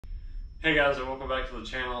Hey guys, and welcome back to the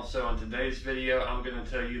channel. So in today's video, I'm going to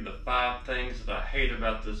tell you the 5 things that I hate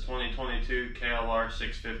about this 2022 KLR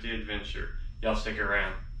 650 Adventure. Y'all stick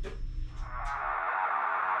around.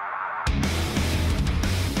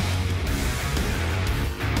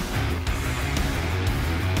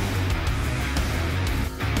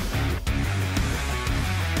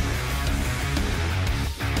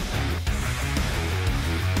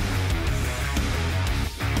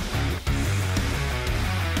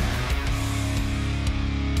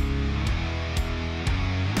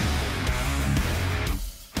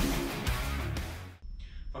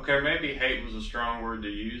 Okay, maybe hate was a strong word to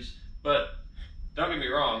use, but don't get me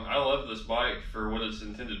wrong, I love this bike for what its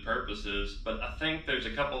intended purpose is, but I think there's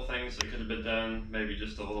a couple things that could have been done maybe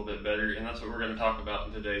just a little bit better, and that's what we're going to talk about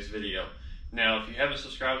in today's video. Now, if you haven't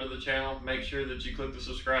subscribed to the channel, make sure that you click the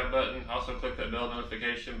subscribe button. Also click that bell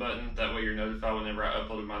notification button, that way you're notified whenever I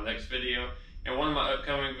upload my next video. In one of my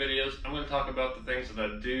upcoming videos, I'm going to talk about the things that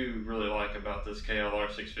I do really like about this KLR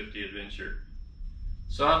 650 Adventure.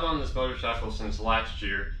 So I've owned this motorcycle since last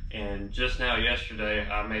year, and just now yesterday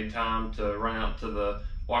I made time to run out to the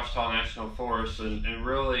Ouachita National Forest and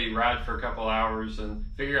really ride for a couple hours and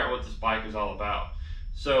figure out what this bike is all about.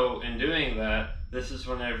 So in doing that, this is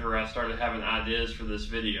whenever I started having ideas for this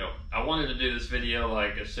video. I wanted to do this video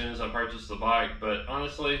like as soon as I purchased the bike, but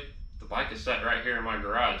honestly, the bike is sat right here in my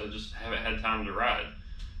garage. I just haven't had time to ride.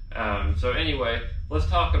 So anyway, let's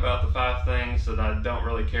talk about the 5 things that I don't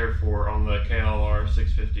really care for on the KLR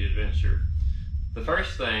 650 Adventure. The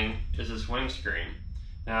first thing is this windscreen.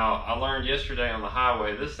 Now, I learned yesterday on the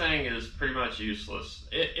highway, this thing is pretty much useless.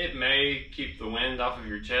 It may keep the wind off of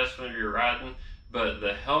your chest whenever you're riding, but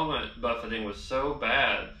the helmet buffeting was so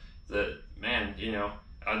bad that, man, you know,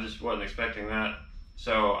 I just wasn't expecting that.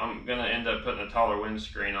 So I'm gonna end up putting a taller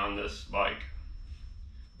windscreen on this bike.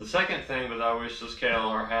 The second thing that I wish this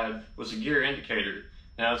KLR had was a gear indicator.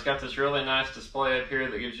 Now it's got this really nice display up here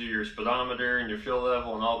that gives you your speedometer and your fuel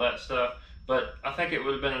level and all that stuff, but I think it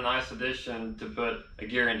would have been a nice addition to put a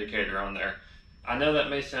gear indicator on there. I know that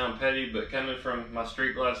may sound petty, but coming from my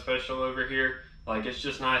Street Glide Special over here, like it's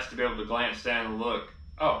just nice to be able to glance down and look,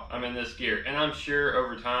 oh, I'm in this gear. And I'm sure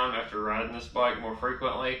over time, after riding this bike more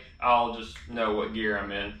frequently, I'll just know what gear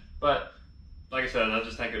I'm in. But like I said, I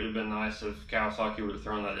just think it would have been nice if Kawasaki would have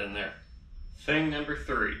thrown that in there. Thing number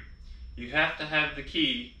 3, you have to have the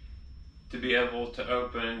key to be able to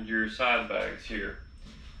open your side bags here.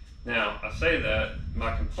 Now, I say that,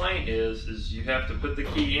 my complaint is you have to put the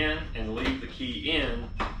key in and leave the key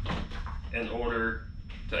in order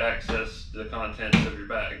to access the contents of your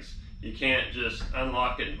bags. You can't just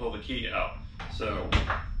unlock it and pull the key out. So,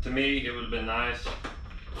 to me, it would have been nice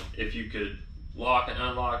if you could lock and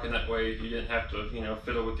unlock, and that way you didn't have to, you know,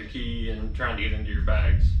 fiddle with the key and trying to get into your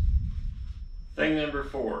bags. Thing number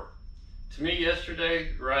 4. To me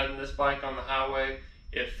yesterday, riding this bike on the highway,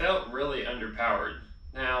 it felt really underpowered.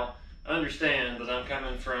 Now, understand that I'm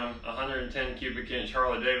coming from a 110 cubic inch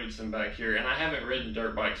Harley Davidson back here, and I haven't ridden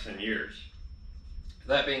dirt bikes in years.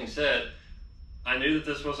 That being said, I knew that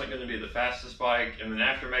this wasn't going to be the fastest bike, and then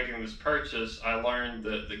after making this purchase, I learned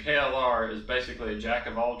that the KLR is basically a jack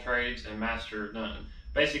of all trades and master of none.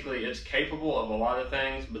 Basically, it's capable of a lot of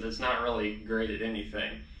things, but it's not really great at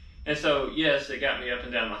anything. And so, yes, it got me up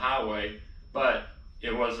and down the highway, but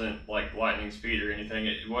it wasn't like lightning speed or anything.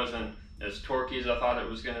 It wasn't as torquey as I thought it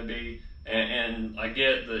was going to be. And I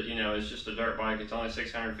get that, you know, it's just a dirt bike. It's only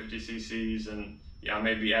 650 cc's, and yeah, I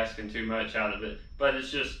may be asking too much out of it, but it's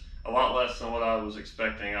just a lot less than what I was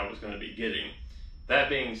expecting I was going to be getting. That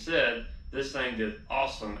being said, this thing did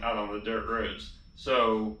awesome out on the dirt roads.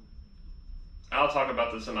 So I'll talk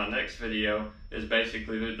about this in my next video, is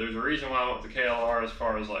basically there's a reason why I went with the KLR as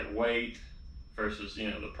far as like weight versus,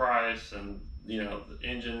 you know, the price and, you know, the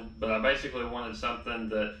engine, but I basically wanted something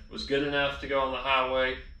that was good enough to go on the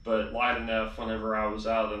highway, but light enough whenever I was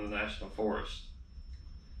out in the National Forest.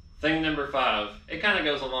 Thing number 5, it kind of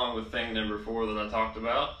goes along with thing number 4 that I talked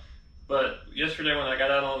about. But yesterday when I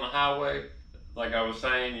got out on the highway, like I was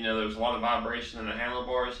saying, you know, there was a lot of vibration in the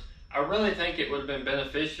handlebars. I really think it would have been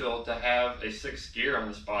beneficial to have a 6th gear on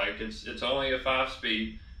this bike. It's only a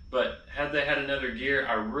 5-speed, but had they had another gear,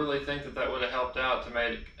 I really think that would have helped out to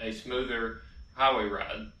make a smoother highway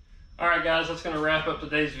ride. Alright guys, that's going to wrap up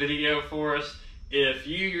today's video for us. If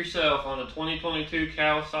you yourself on the 2022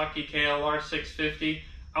 Kawasaki KLR 650,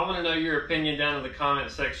 I want to know your opinion down in the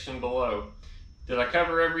comment section below. Did I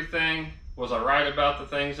cover everything? Was I right about the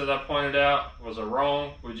things that I pointed out? Was I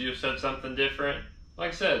wrong? Would you have said something different?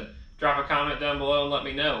 Like I said, drop a comment down below and let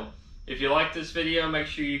me know. If you like this video, make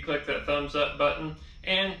sure you click that thumbs up button.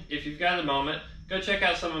 And if you've got a moment, go check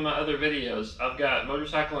out some of my other videos. I've got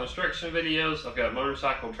motorcycle instruction videos, I've got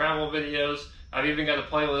motorcycle travel videos, I've even got a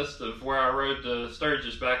playlist of where I rode to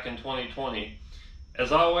Sturgis back in 2020.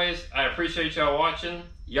 As always, I appreciate y'all watching.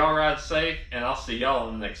 Y'all ride safe, and I'll see y'all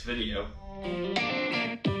in the next video.